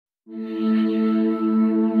Ich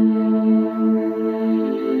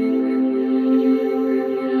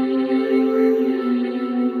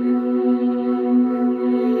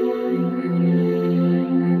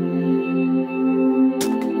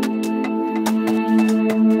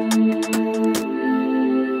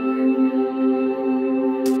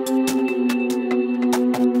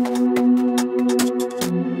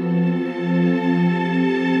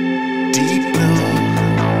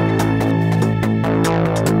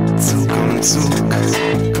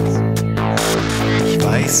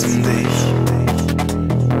weiß um dich,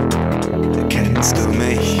 erkennst du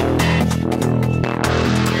mich?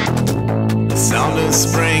 The sound of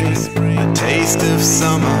spring, the taste of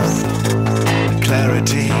summer, the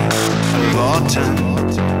clarity of autumn,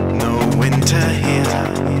 no winter here.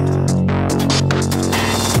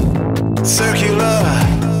 Circular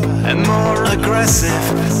and more aggressive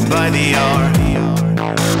by the hour,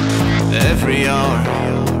 every hour.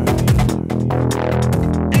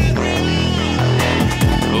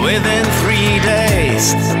 Within 3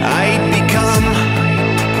 days, I'd become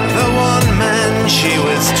the one man she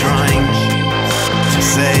was trying to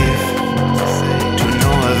save. To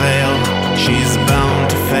no avail, she's bound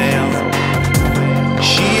to fail.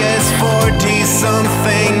 She is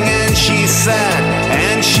 40-something and she's sad,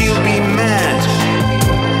 and she'll be mad.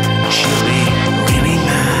 She'll be really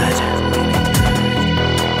mad.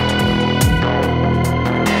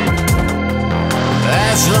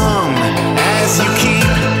 As long as you keep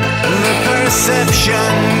the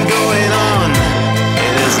perception going on,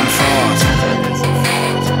 it isn't fraught.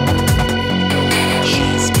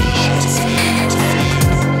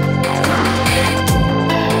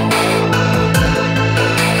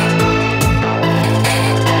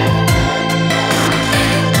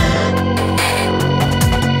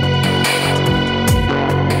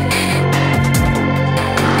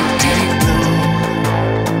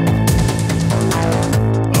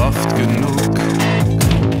 Oft genug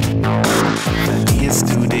verlierst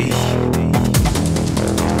du dich,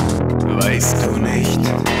 weißt du nicht.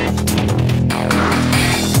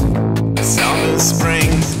 The sound of spring,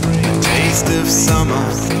 the taste of summer,